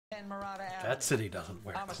10 Murata Avenue. That city doesn't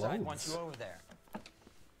wear Homicide wants clothes. you over there.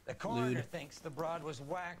 The coroner thinks the broad was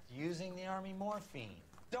whacked using the army morphine.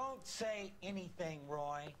 Don't say anything,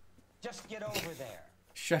 Roy. Just get over there.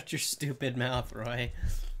 Shut your stupid mouth, Roy.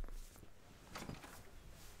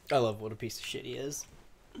 I love what a piece of shit he is.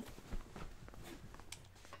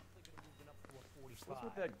 What's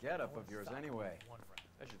with that getup of yours anyway?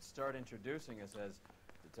 I should start introducing us as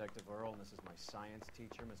Detective Earl, and this is my science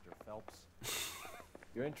teacher, Mr. Phelps.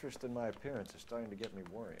 Your interest in my appearance is starting to get me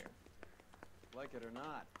worrying. Like it or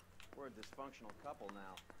not, we're a dysfunctional couple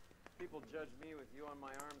now. People judge me with you on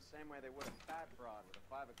my arm the same way they would a fat broad with a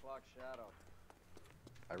 5 o'clock shadow.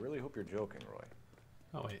 I really hope you're joking, Roy.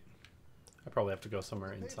 Oh wait, I probably have to go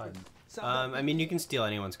somewhere inside. I mean, you can steal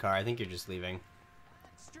anyone's car. I think you're just leaving.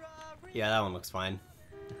 Yeah, that one looks fine.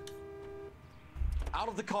 Out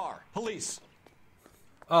of the car, police.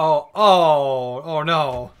 Oh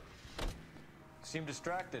no. Seem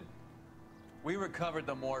distracted. We recovered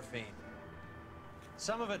the morphine.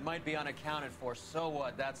 Some of it might be unaccounted for, so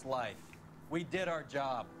what? That's life. We did our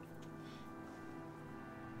job.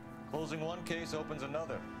 Closing one case opens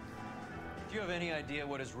another. Do you have any idea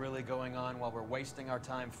what is really going on while we're wasting our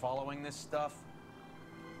time following this stuff?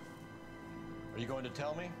 Are you going to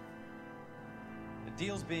tell me? The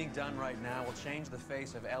deals being done right now will change the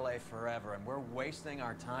face of LA forever, and we're wasting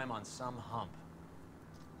our time on some hump.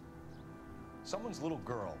 Someone's little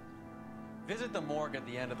girl. Visit the morgue at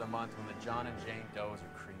the end of the month when the John and Jane Does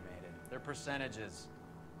are cremated. Their percentages.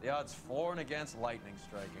 The odds for and against lightning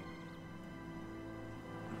striking.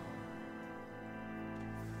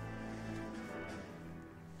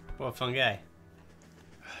 What a fun guy.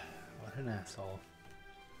 What an asshole.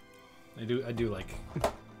 I do like.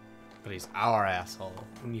 But he's our asshole.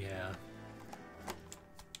 Yeah.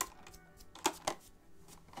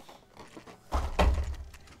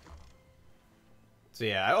 So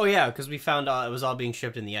yeah, oh yeah, because we found it was all being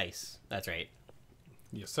shipped in the ice. That's right.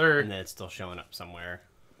 Yes, sir. And then it's still showing up somewhere.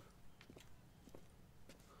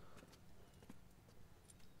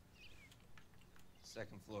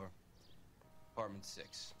 Second floor, apartment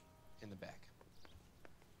 6, in the back.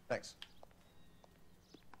 Thanks.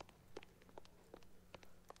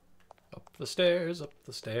 Up the stairs, up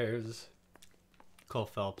the stairs. Cole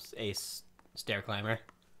Phelps, ace stair climber.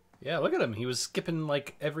 Yeah, look at him. He was skipping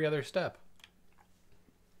like every other step.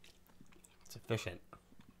 It's efficient.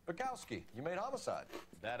 Bukowski, you made homicide.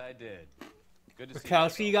 That I did. Good to see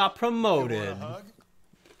Bukowski got promoted. You want a hug?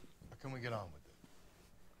 Or can we get on with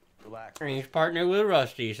it? Relax. And he's partnered with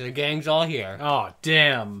Rusty, so the gang's all here. Oh,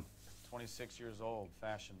 damn. 26 years old,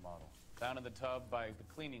 fashion model. Found in the tub by the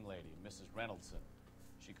cleaning lady, Mrs. Reynoldson.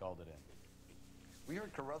 She called it in. We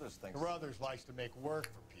heard Carruthers thinks... Carruthers likes to make work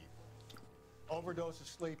for people. Overdose of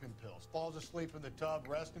sleeping pills. Falls asleep in the tub.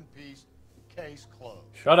 Rest in peace. Case closed.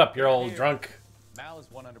 Shut up, you're old drunk. Mal is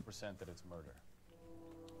 100% that it's murder.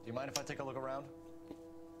 Do you mind if I take a look around?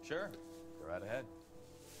 Sure. Go right ahead.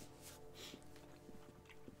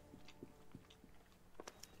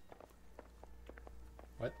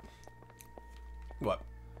 What? What?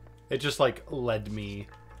 It just like led me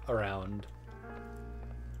around.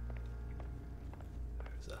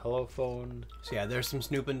 There's a hello phone. So yeah, there's some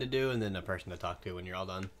snooping to do, and then a person to talk to when you're all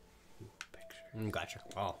done. Picture. Gotcha.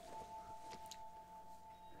 Oh.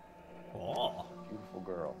 Oh. Beautiful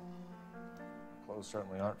girl. Clothes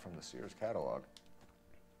certainly aren't from the Sears catalog.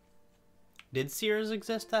 Did Sears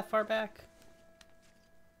exist that far back?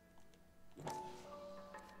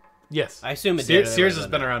 Yes. I assume it did. Sears has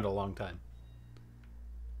been around a long time.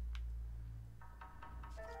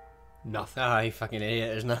 Nothing. Oh, you fucking idiot.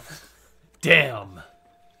 There's nothing. Damn.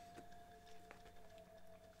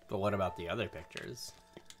 But what about the other pictures?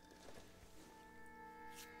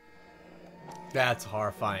 That's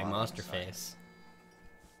horrifying. Monster face.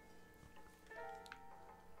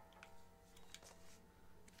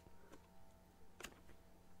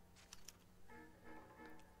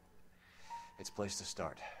 It's a place to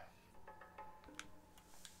start.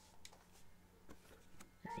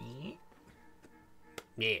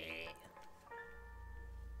 Yeah.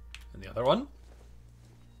 And the other one?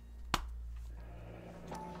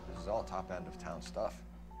 This is all top end of town stuff.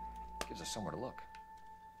 Gives us somewhere to look.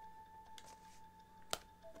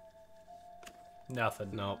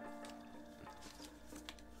 Nothing. Nope.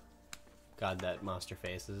 God, that monster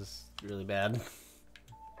face is really bad.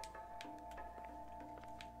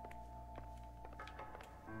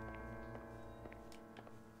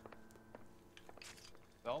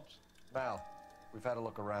 Phelps? Mal, we've had a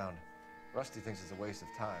look around. Rusty thinks it's a waste of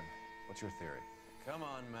time. What's your theory? Come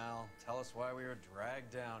on, Mal. Tell us why we were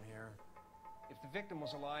dragged down here. If the victim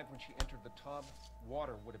was alive when she entered the tub,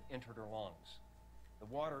 water would have entered her lungs. The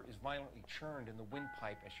water is violently churned in the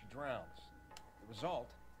windpipe as she drowns. The result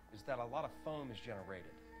is that a lot of foam is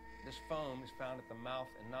generated. This foam is found at the mouth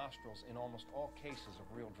and nostrils in almost all cases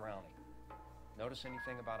of real drowning. Notice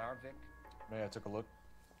anything about our Vic? May I took a look?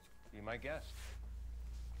 Be my guest.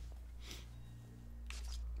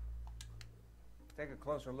 Take a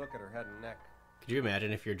closer look at her head and neck. Could you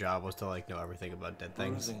imagine if your job was to like know everything about dead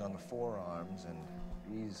things? Bruising on the forearms, and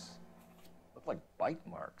these look like bite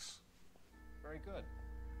marks. Very good.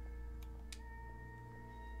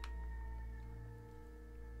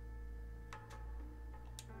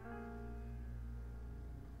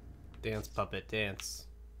 Dance, puppet, dance.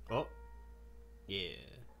 Oh. Yeah.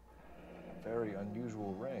 Very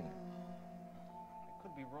unusual ring. I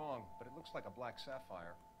could be wrong, but it looks like a black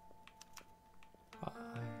sapphire.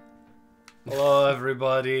 Hello,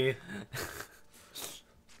 everybody.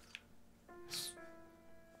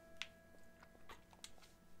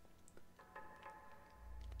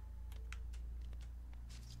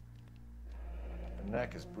 The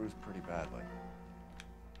neck is bruised pretty badly.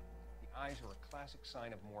 The eyes are a classic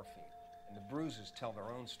sign of morphine, and the bruises tell their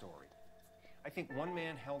own story. I think one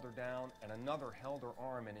man held her down, and another held her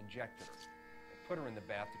arm and injected her. They put her in the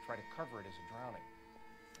bath to try to cover it as a drowning.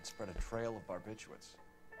 And spread a trail of barbiturates.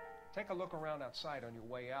 Take a look around outside on your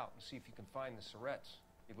way out and see if you can find the syrettes.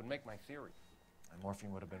 It would make my theory. And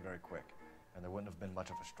morphine would have been very quick, and there wouldn't have been much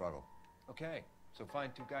of a struggle. Okay, so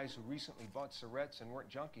find two guys who recently bought syrettes and weren't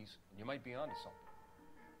junkies, and you might be onto something.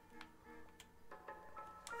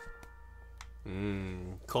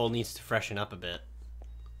 Cole needs to freshen up a bit.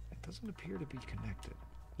 It doesn't appear to be connected.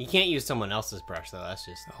 He can't use someone else's brush, though. That's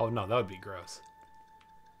just... Oh, no, that would be gross.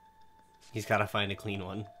 He's got to find a clean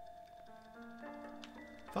one.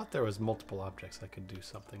 I thought there was multiple objects I could do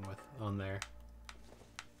something with on there.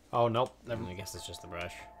 Oh, nope. Never. I guess it's just the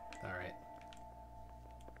brush. All right.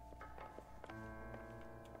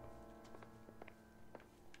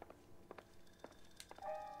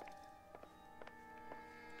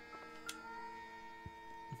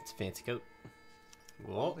 It's a fancy coat.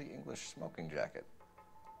 Well, Whoa. the English smoking jacket.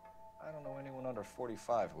 I don't know anyone under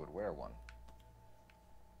 45 who would wear one.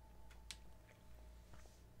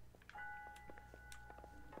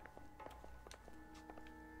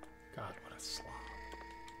 God, what a slob.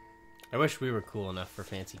 I wish we were cool enough for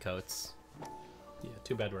fancy coats. Yeah,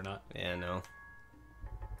 too bad we're not. Yeah, no.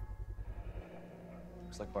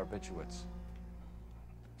 Looks like barbiturates.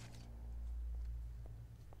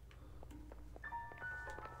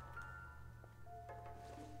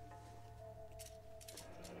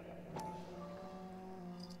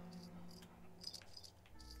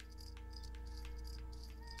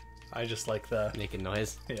 I just like the... Making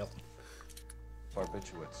noise. Yep.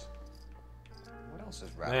 Barbiturates. What else is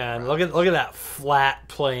wrapped Man, around look at that flat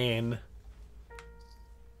plane.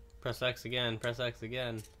 Press X again. Press X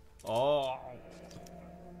again. Oh.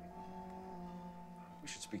 We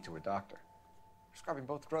should speak to her doctor. Prescribing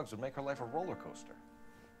both drugs would make her life a roller coaster.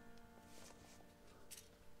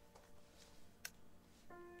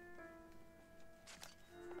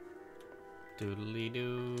 Doodly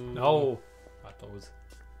doo. No. Not those.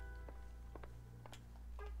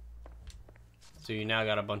 So you now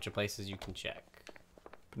got a bunch of places you can check.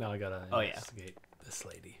 But now I gotta Oh, yeah. investigate this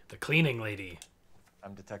lady. The cleaning lady.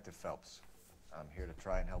 I'm Detective Phelps. I'm here to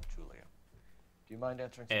try and help Julia. Do you mind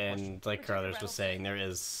answering some questions? And like Carlos was saying, there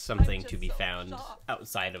is something to be found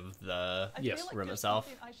outside of the Yes. I feel like room there's itself.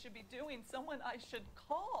 something I should be doing. Someone I should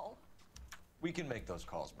call. We can make those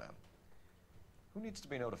calls, ma'am. Who needs to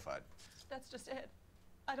be notified? That's just it.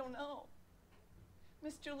 I don't know.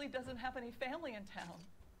 Miss Julie doesn't have any family in town.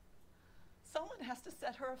 Someone has to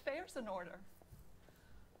set her affairs in order.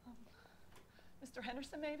 Mr.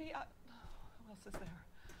 Henderson, maybe? Who else is there?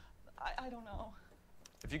 I don't know.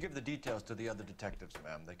 If you give the details to the other detectives,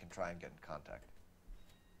 ma'am, they can try and get in contact.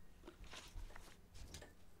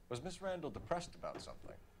 Was Miss Randall depressed about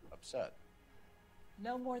something? Upset?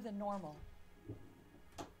 No more than normal.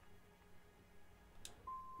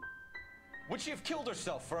 Would she have killed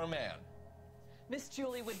herself for a man? Miss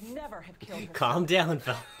Julie would never have killed herself. Calm down,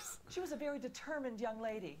 Phelps. She was a very determined young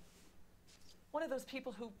lady. One of those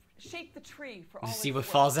people who shake the tree for all You its see what worth.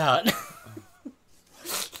 falls out.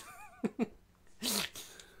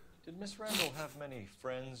 Did Miss Randall have many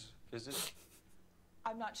friends visit?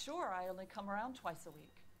 I'm not sure. I only come around twice a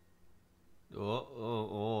week.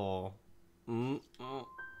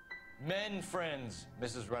 Men friends,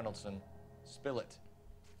 Mrs. Reynoldson. Spill it.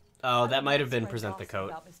 Oh, that I'm might have not been very present the gossip coat.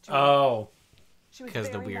 about Miss Julie. Oh. She was Because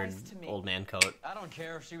the very weird nice to me. old man coat. I don't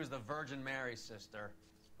care if she was the Virgin Mary's sister.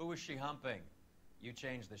 Who was she humping? You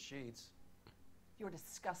changed the sheets. You're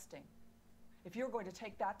disgusting. If you're going to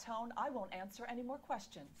take that tone, I won't answer any more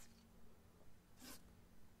questions.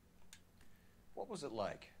 What was it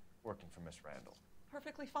like working for Miss Randall?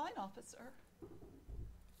 Perfectly fine, officer.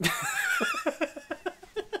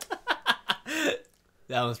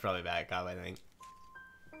 That was probably bad cop, I think.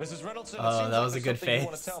 Mrs. Reynolds, Oh, that was a good face. You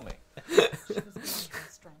want to tell me? She was very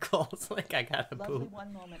strong. Cole's like, I gotta Lovely poop.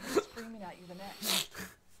 one moment and screaming at you the next.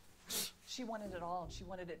 She wanted it all, and she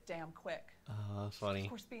wanted it damn quick. Oh, that's funny. Of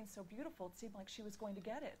course, being so beautiful, it seemed like she was going to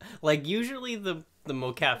get it. Like, usually the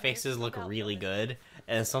mocap faces look really good,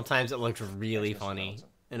 and sometimes it looked really funny.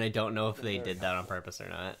 And I don't know if they did that on purpose or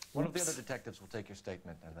not. One of the other detectives will take your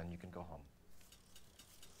statement, and then you can go home.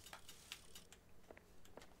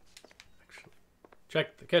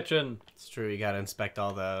 Check the kitchen. It's true, you gotta inspect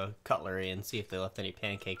all the cutlery and see if they left any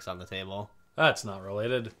pancakes on the table. That's not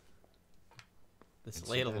related. This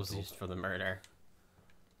ladle was used for the murder.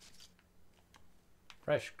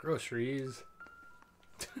 Fresh groceries.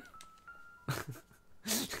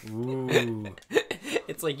 Ooh.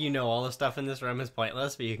 It's like, you know, all the stuff in this room is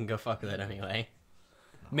pointless, but you can go fuck with it anyway.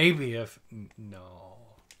 Maybe if... No.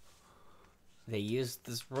 They used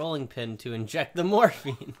this rolling pin to inject the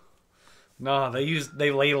morphine. No, they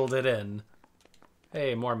ladled it in.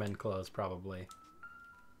 Hey, more men clothes, probably.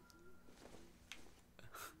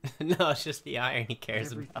 No, it's just the iron he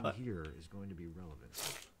cares Everything about. here is going to be relevant.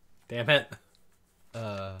 Damn it.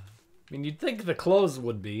 I mean, you'd think the clothes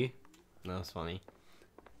would be. No, it's funny.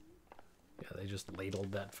 Yeah, they just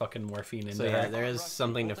ladled that fucking morphine in So there. yeah, there is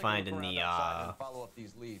something to find in the Follow up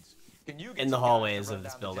these leads. Can you get in the some guys to hallways run of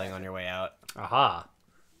this down the building jacket? on your way out. Aha.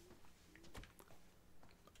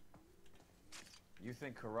 You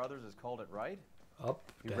think Carruthers has called it right?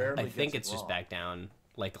 Up. He down. rarely I think gets it's it just wrong. back down,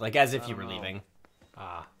 like as if I you were don't know. leaving.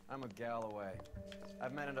 Ah. I'm a Galloway.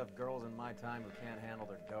 I've met enough girls in my time who can't handle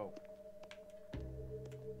their dope.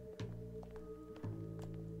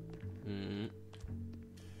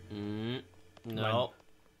 No.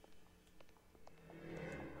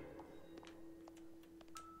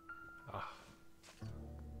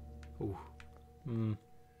 Ooh.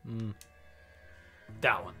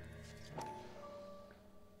 That one.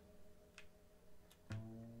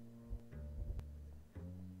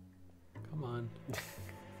 Come on.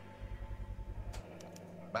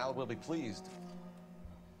 Mal will be pleased.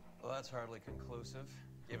 Well, that's hardly conclusive,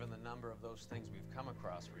 given the number of those things we've come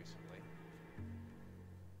across recently.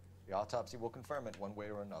 The autopsy will confirm it one way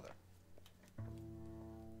or another.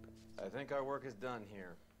 I think our work is done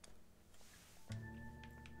here.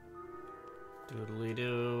 Doodly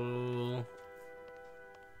doo.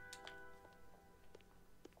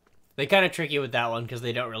 They kind of trick you with that one because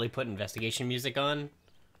they don't really put investigation music on.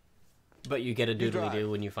 But you get a doodly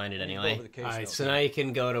doo when you find it anyway. So now you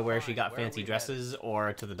can go to where she got fancy dresses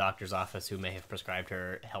or to the doctor's office who may have prescribed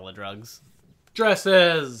her hella drugs.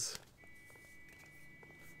 Dresses!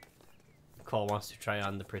 Cole wants to try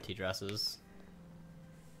on the pretty dresses.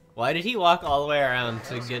 Why did he walk all the way around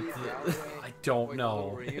to get the... I don't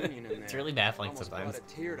know. It's really baffling sometimes. Almost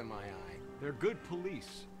brought a tear to my eye. They're good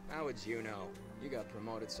police. How would you know? You got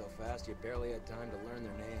promoted so fast you barely had time to learn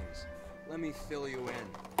their names. Let me fill you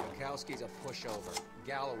in. Bukowski's a pushover.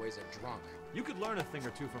 Galloway's a drunk. You could learn a thing or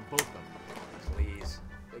two from both of them. Please.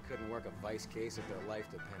 They couldn't work a vice case if their life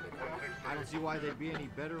depended on it. I don't see why they'd be any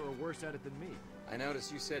better or worse at it than me. I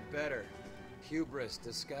noticed you said better. Hubris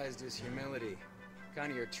disguised as humility.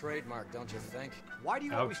 Kind of your trademark, don't you think? Why do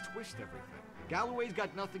you always twist everything? Galloway's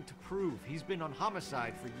got nothing to prove. He's been on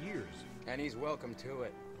homicide for years. And he's welcome to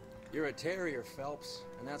it. You're a terrier, Phelps,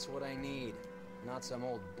 and that's what I need. Not some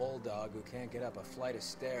old bulldog who can't get up a flight of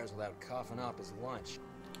stairs without coughing up his lunch.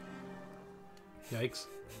 Yikes.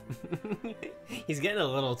 He's getting a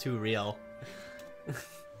little too real.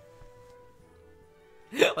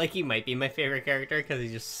 Like he might be my favorite character because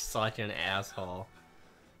he's just such an asshole.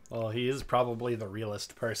 Well, he is probably the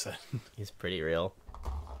realest person. He's pretty real.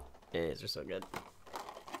 These are so good.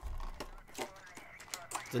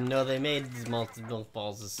 Didn't know they made these milk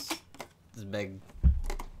balls this big.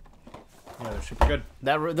 Yeah, they're super good.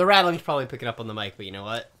 The rattling's probably picking up on the mic, but you know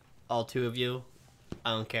what? All two of you,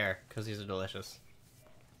 I don't care, because these are delicious.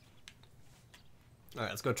 Alright,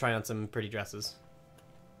 let's go try on some pretty dresses.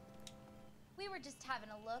 We were just having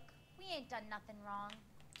a look. We ain't done nothing wrong.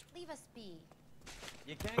 Leave us be.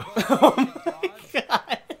 You can't go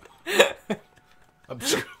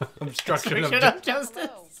Obstruction of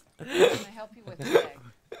justice. Hello. Can I help you with today?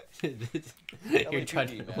 Your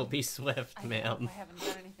judgment will be swift, I ma'am. hope I haven't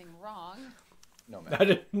done anything wrong. No, I ma'am.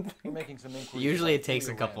 didn't. We're making some inquiries. Usually about it takes a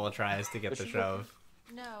Julia couple Randall. of tries to get Is the she shove.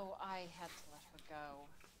 No, I had to let her go.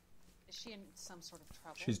 Is she in some sort of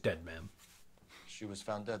trouble? She's dead, ma'am. She was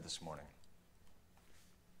found dead this morning.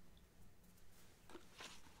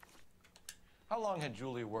 How long had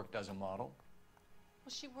Julia worked as a model? Well,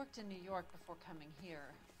 she worked in New York before coming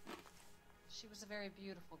here. She was a very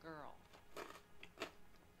beautiful girl.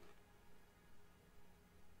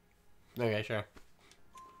 Okay, sure.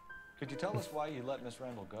 Could you tell us why you let Miss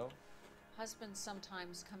Randall go? Husbands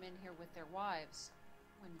sometimes come in here with their wives.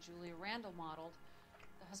 When Julia Randall modeled,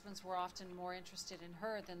 the husbands were often more interested in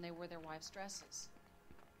her than they were their wives' dresses.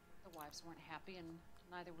 The wives weren't happy, and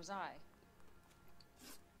neither was I.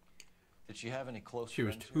 Did she have any close She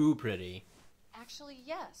was friends too pretty. Actually,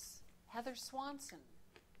 yes. Heather Swanson.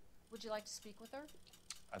 Would you like to speak with her?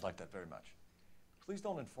 I'd like that very much. Please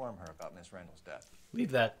don't inform her about Miss Randall's death.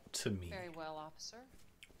 Leave that to me. Very well, officer.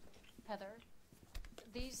 Heather,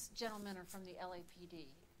 these gentlemen are from the LAPD.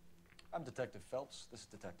 I'm Detective Phelps. This is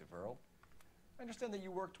Detective Earl. I understand that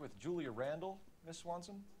you worked with Julia Randall, Miss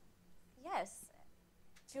Swanson? Yes.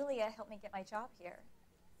 Julia helped me get my job here.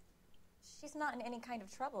 She's not in any kind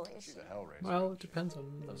of trouble, is she? She's a hellraiser. Well, it depends on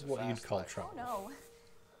what you'd call trouble. Oh, no.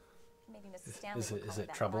 Maybe Mrs. Stanley Is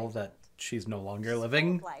it trouble that she's no longer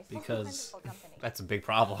living? Because that's a big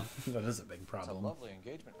problem. That is a big problem. It's a lovely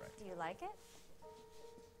engagement ring. Do you like it?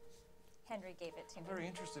 Henry gave it to me. I'm very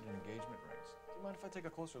interested in engagement rings. Do you mind if I take a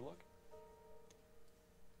closer look?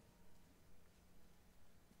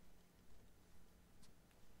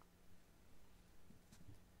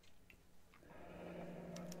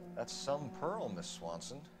 That's some pearl, Miss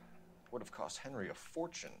Swanson. Would have cost Henry a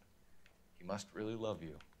fortune. He must really love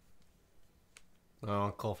you.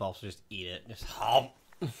 Oh, Cole Phelps just eat it. Just hop.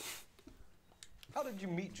 How did you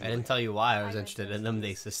meet I Julia? didn't tell you why I was interested in them.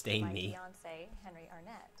 They sustained My me. fiance, Henry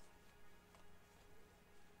Arnett.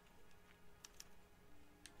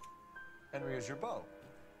 Henry is your beau.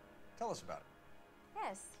 Tell us about it.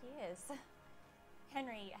 Yes, he is.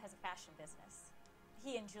 Henry has a fashion business.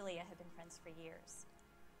 He and Julia have been friends for years.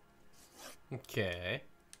 Okay.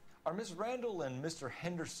 Are Miss Randall and Mr.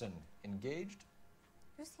 Henderson engaged?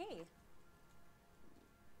 Who's he?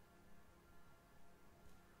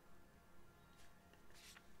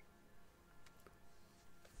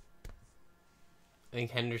 I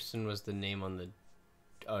think Henderson was the name on the...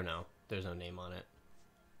 Oh, no. There's no name on it.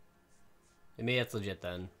 Maybe that's legit,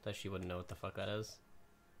 then, that she wouldn't know what the fuck that is.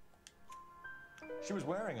 She was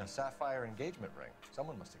wearing a sapphire engagement ring.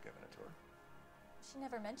 Someone must have given it to her. She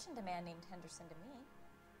never mentioned a man named Henderson to me.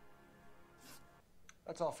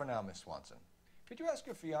 That's all for now, Miss Swanson. Could you ask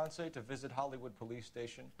your fiance to visit Hollywood Police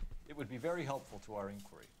Station? It would be very helpful to our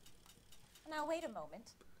inquiry. Now, wait a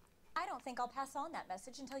moment. I don't think I'll pass on that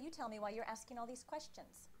message until you tell me why you're asking all these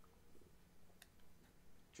questions.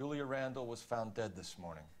 Julia Randall was found dead this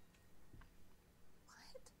morning.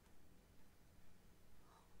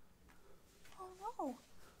 Oh, no.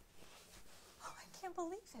 Oh, I can't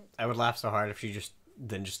believe it. I would laugh so hard if she just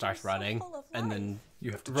starts running, full of and life. then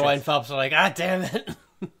You have to Roy and check. Phelps are like, "Ah, damn it!"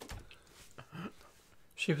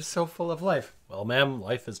 She was so full of life. Well, ma'am,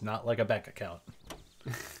 life is not like a bank account.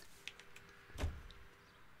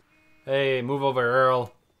 Hey, move over,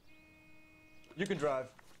 Earl. You can drive.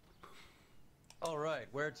 All right,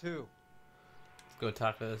 where to? Let's go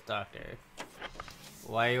talk to this doctor.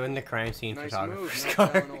 Why are you in the crime scene Nice photographer's move, car?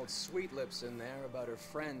 not telling old Sweet Lips in there about her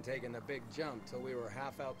friend taking the big jump till we were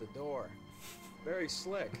half out the door. Very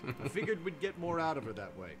slick. I figured we'd get more out of her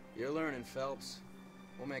that way. You're learning, Phelps.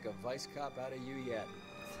 We'll make a vice cop out of you yet.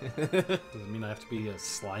 Does it mean I have to be a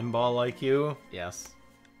slime ball like you? Yes.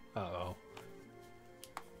 Uh-oh.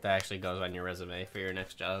 That actually goes on your resume for your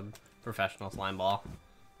next job. Professional slime ball.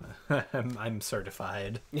 I'm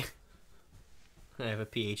certified. I have a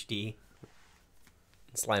PhD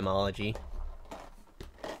in slimology.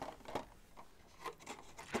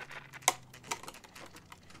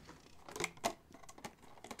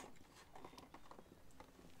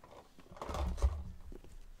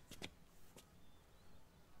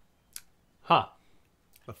 Huh.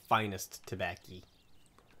 The finest tobacco.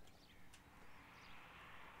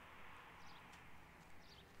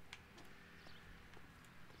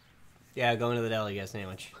 Yeah, going to the deli, get a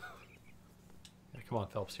sandwich. Yeah, come on,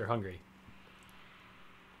 Phelps, you're hungry.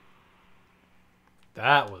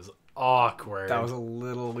 That was awkward. That was a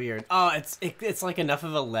little weird. Oh, it's like enough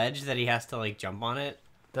of a ledge that he has to like jump on it.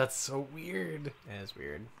 That's so weird. That is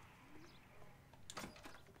weird.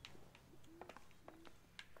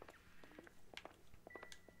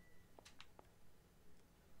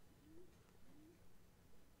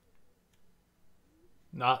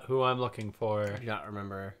 Not who I'm looking for. I do not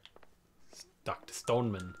remember. Dr.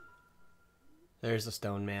 Stoneman. There's the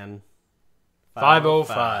Stone Man.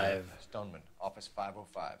 505. Stoneman, office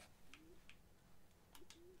 505.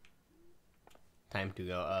 Time to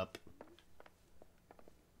go up.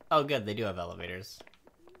 Oh, good. They do have elevators.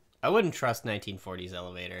 I wouldn't trust 1940s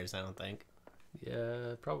elevators, I don't think.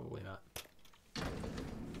 Yeah, probably not.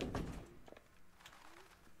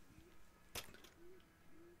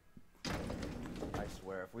 I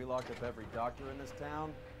swear, if we locked up every doctor in this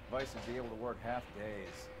town, Vice would be able to work half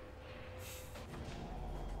days.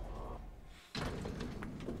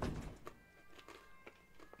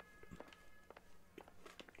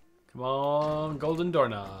 Come on, golden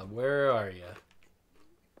doorknob. Where are you?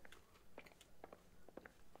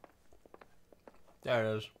 There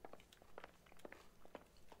it is.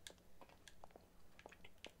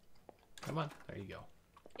 Come on. There you go.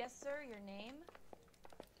 Yes, sir. Your name?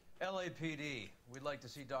 LAPD. We'd like to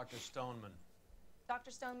see Dr. Stoneman.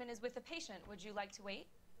 Dr. Stoneman is with a patient. Would you like to wait?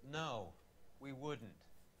 No, we wouldn't.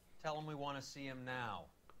 Tell him we want to see him now.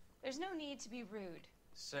 There's no need to be rude.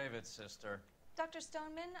 Save it, sister. Dr.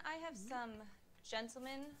 Stoneman, I have some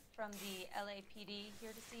gentlemen from the LAPD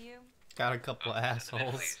here to see you. Got a couple of assholes.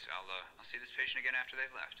 Please, I'll see this patient again after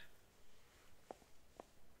they've left.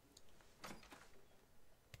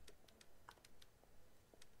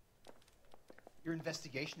 Your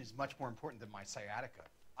investigation is much more important than my sciatica.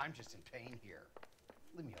 I'm just in pain here.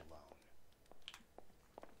 Leave me alone.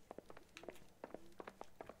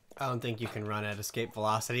 I don't think you can run at escape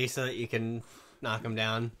velocity so that you can knock him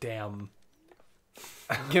down. Damn.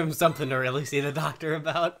 Give him something to really see the doctor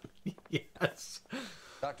about. Yes.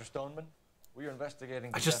 Dr. Stoneman, we are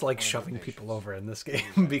investigating... I just like shoving people over in this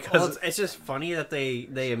game because... Well, it's just funny that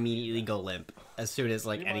they immediately go limp as soon as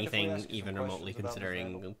like anything even remotely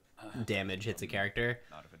considering damage hits a character.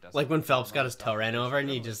 Like when Phelps got his toe ran over and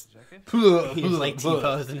he just like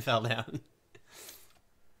T-posed and fell down.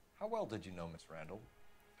 How well did you know Miss Randall?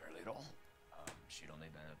 Very little. She'd only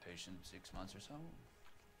been a patient 6 months or so.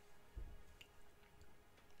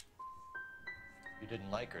 You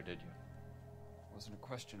didn't like her, did you? Wasn't a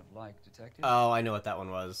question of like, detective. Oh, I know what that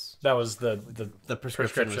one was. That was the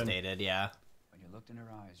prescription was dated, yeah. When you looked in her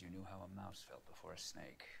eyes, you knew how a mouse felt before a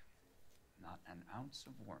snake. Not an ounce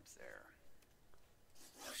of warmth there.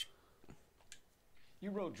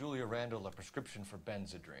 You wrote Julia Randall a prescription for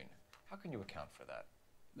Benzedrine. How can you account for that?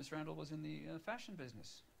 Miss Randall was in the fashion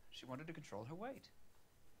business. She wanted to control her weight.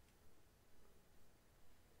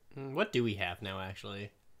 What do we have now,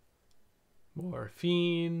 actually?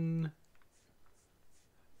 Morphine.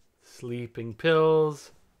 Sleeping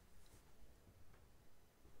pills.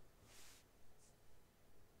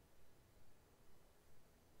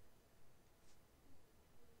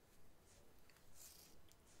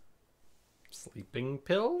 Sleeping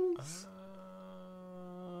pills?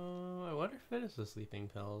 I wonder if it is the sleeping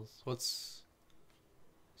pills.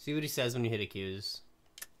 See what he says when you hit accuse.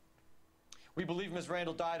 We believe Miss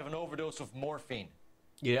Randall died of an overdose of morphine.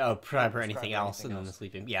 Yeah, oh, probably anything else and then the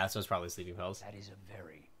sleeping. Yeah, so it's probably sleeping pills. That is a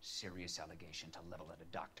very serious allegation to level at a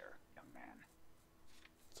doctor, young man.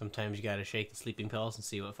 Sometimes you gotta shake the sleeping pills and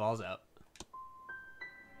see what falls out.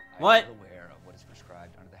 I am aware of what is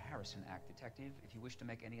prescribed under the Harrison Act, detective. If you wish to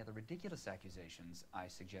make any other ridiculous accusations, I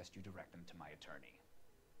suggest you direct them to my attorney.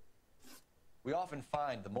 We often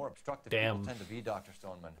find the more obstructive people tend to be, Dr.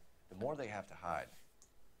 Stoneman, the more they have to hide.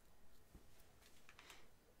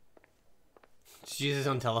 Just use his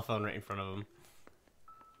own telephone right in front of him.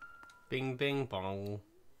 Bing, bing, bong.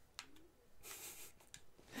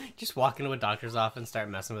 Just walk into a doctor's office and start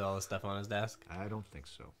messing with all the stuff on his desk. I don't think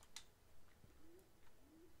so.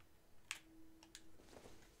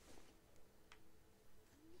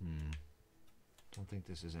 Don't think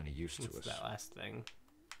this is any use to us. What's that last thing?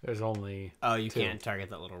 There's only Oh, you 2. can't target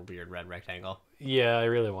that little weird red rectangle. Yeah, I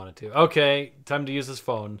really wanted to. Okay, time to use his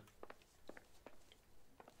phone.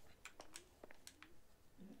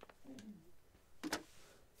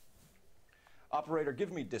 Operator,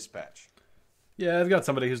 give me dispatch. Yeah, I've got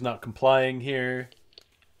somebody who's not complying here.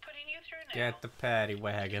 Get the paddy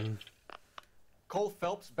wagon. Cole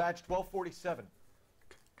Phelps, badge 1247.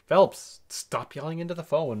 Phelps, stop yelling into the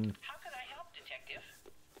phone.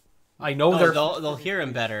 I know they'll hear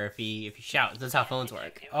him better if he shouts. That's how phones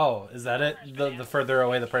work. Oh, is that it? The further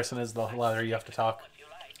away the person is, the louder you have to talk.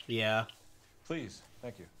 Yeah. Please,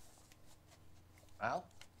 thank you. Al?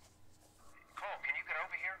 Cole, can you get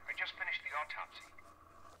over here? I just finished the autopsy.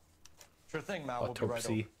 Sure thing, Mal. We'll be right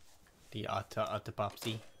over. The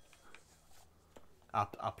autopsy.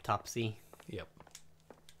 Autopsy. Yep.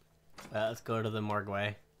 Let's go to the morgue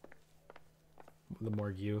way. The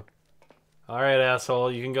morgue. All right,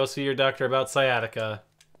 asshole. You can go see your doctor about sciatica.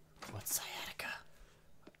 What's sciatica?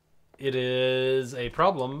 It is a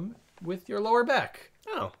problem with your lower back.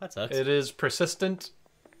 Oh, that sucks. It is persistent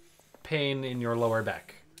pain in your lower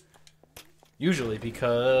back. Usually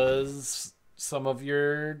because some of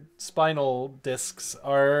your spinal discs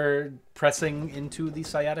are pressing into the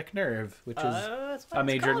sciatic nerve, which is a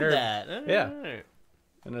major nerve. Yeah.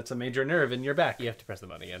 And it's a major nerve in your back. You have to press the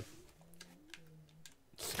button again.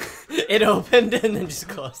 It opened and then just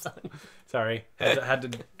closed on you. Sorry. Had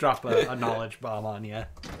to drop a knowledge bomb on you.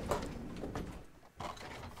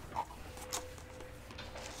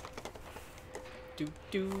 Do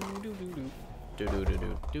do do do do. Do do do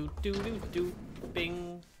do do do do do.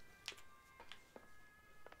 Bing.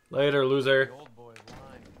 Later, loser. The old boy's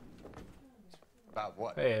lying. About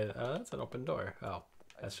what? Hey, that's an open door. Oh,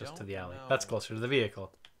 that's just to the alley. know. That's closer to the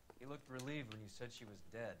vehicle. He looked relieved when you said she was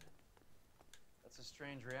dead. That's a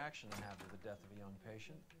strange reaction to have to the death of a young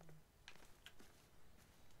patient.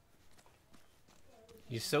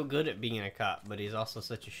 He's so good at being a cop, but he's also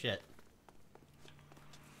such a shit.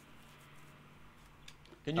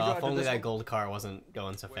 Can you if only that gold car wasn't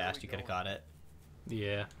going so fast, you could have caught it.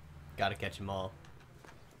 Yeah. Gotta catch them all.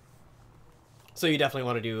 So you definitely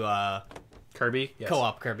want to do Kirby? Yes.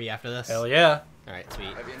 Co-op Kirby after this? Hell yeah. Alright,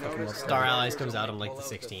 sweet. Star Allies comes out on like the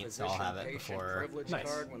 16th, so I'll have it before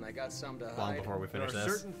long before we finish There are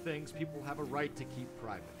this. certain things people have a right to keep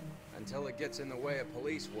private. Until it gets in the way of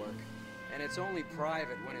police work. And it's only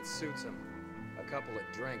private when it suits them. A couple of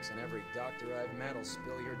drinks and every doctor I've met will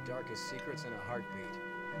spill your darkest secrets in a heartbeat.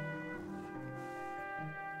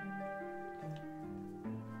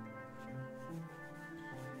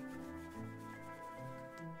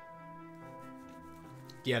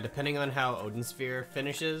 Yeah, depending on how Odin Sphere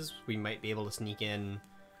finishes, we might be able to sneak in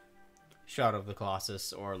Shadow of the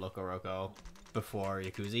Colossus or Loco Roco before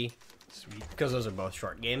Yakuza. Sweet. Because those are both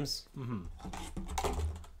short games. Mm-hmm.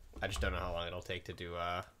 I just don't know how long it'll take to do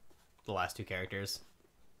the last two characters.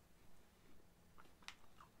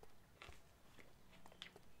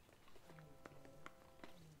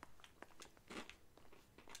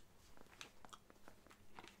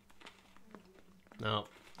 No,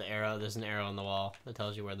 the arrow, there's an arrow on the wall that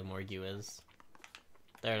tells you where the morgue is.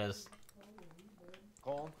 There it is.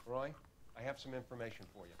 Cole, Roy, I have some information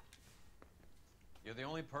for you. You're the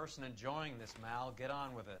only person enjoying this, Mal. Get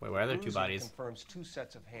on with it. Wait, where are there two Bruiser bodies? Confirms 2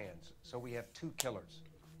 sets of hands, so we have 2 killers.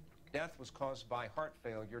 Death was caused by heart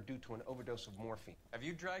failure due to an overdose of morphine. Have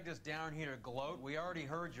you dragged us down here to gloat? We already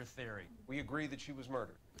heard your theory. We agree that she was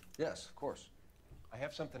murdered. Yes, of course. I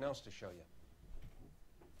have something else to show you.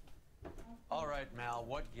 All right, Mal,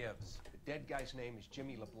 what gives? The dead guy's name is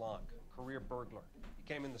Jimmy LeBlanc, career burglar.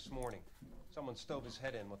 He came in this morning. Someone stove his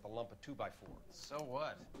head in with a lump of 2x4. So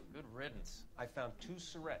what? Good riddance. I found 2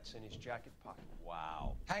 syrettes in his jacket pocket.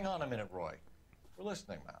 Wow. Hang on a minute, Roy. We're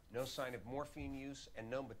listening, Matt. No sign of morphine use and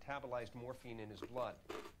no metabolized morphine in his blood.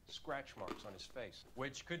 Scratch marks on his face.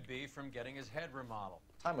 Which could be from getting his head remodeled.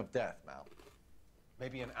 Time of death, Mal.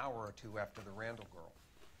 Maybe an hour or 2 after the Randall girl.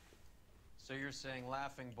 So you're saying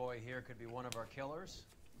Laughing Boy here could be one of our killers?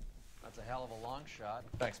 That's a hell of a long shot.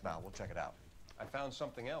 Thanks, Mal. We'll check it out. I found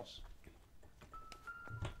something else.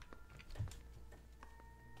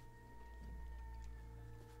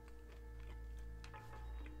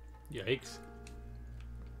 Yikes.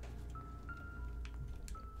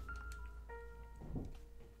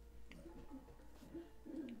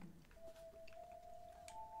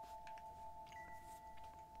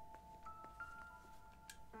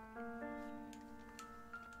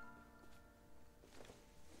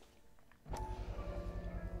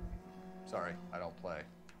 Sorry, I don't play.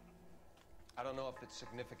 I don't know if it's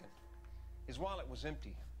significant. His wallet was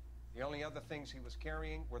empty. The only other things he was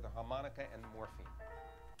carrying were the harmonica and the morphine.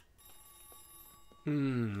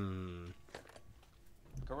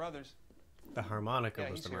 Carruthers. The harmonica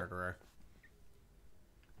Yeah, was he's the here. murderer.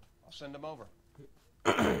 I'll send him over.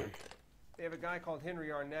 They have a guy called Henry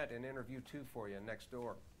Arnett in interview 2 for you next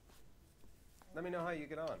door. Let me know how you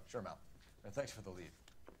get on. Sure, Mal. And thanks for the lead.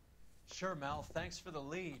 Sure, Mal. Thanks for the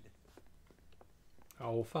lead.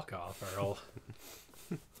 Oh, fuck off, Earl.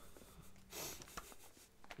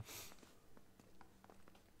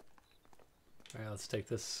 Alright, let's take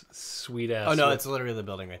this sweet ass. Oh no, it's literally the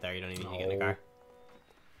building right there. You don't even need to get in a car.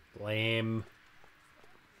 Lame.